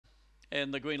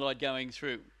and the green light going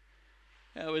through.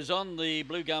 It was on the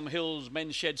Blue Gum Hills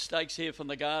Men's Shed Stakes here from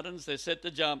the Gardens. They're set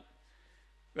to jump.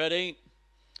 Ready?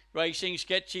 Racing,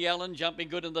 Sketchy Allen, jumping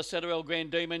good in the centre, El Grand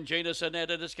Demon. Gina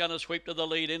Sonetta is going to sweep to the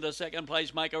lead. Into second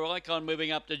place, Maker Icon moving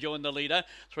up to join the leader.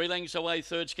 3 lengths away,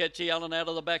 third, Sketchy Allen out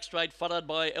of the back straight, followed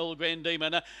by El Grand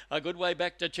Demon. A good way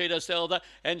back to Cheetah Stelda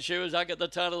and Shirazak at the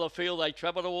tail of the field. They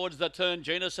travel towards the turn.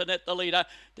 Gina Sonette, the leader.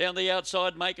 Down the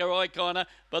outside, Maker Icon,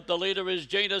 but the leader is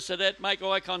Gina Sonette. Maker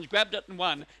Icon's grabbed it and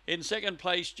won. In second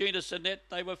place, Gina Sonette.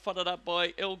 They were followed up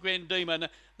by El Grand Demon.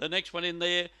 The next one in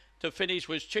there to finish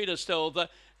was Cheetah Stelda,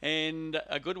 and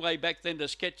a good way back then to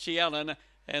Sketchy Allen,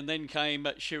 and then came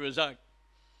Shirazak.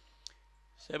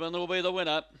 7 will be the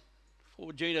winner.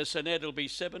 For Gina Sonette, it'll be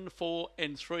 7, 4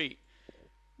 and 3.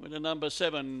 Winner number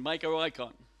 7, Maker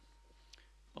Icon.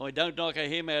 By Don't Knock a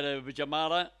Him out of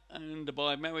Jamala, and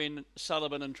by Marion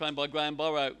Sullivan and trained by Graham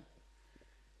Borrow.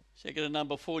 Second and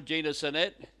number 4, Gina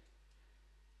Sonette.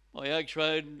 By Oaks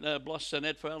Road, Bloss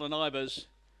Sonette for Alan Ivers.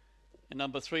 And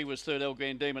number 3 was third, El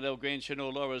Grand Demon, El Grand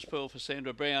Chanel, Laura's Pearl for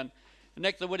Sandra Brown.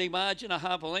 Neck the winning margin, a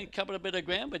half a length, covered a bit of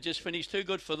ground, but just finished too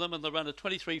good for them, and the run of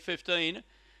 23.15,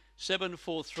 7,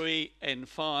 4, 3 and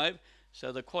 5.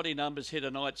 So the quaddy numbers here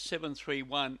tonight, 7, 3,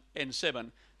 1 and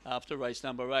 7 after race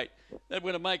number 8. That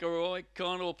winner, Maker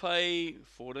Icon, will pay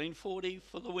 $14.40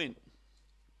 for the win.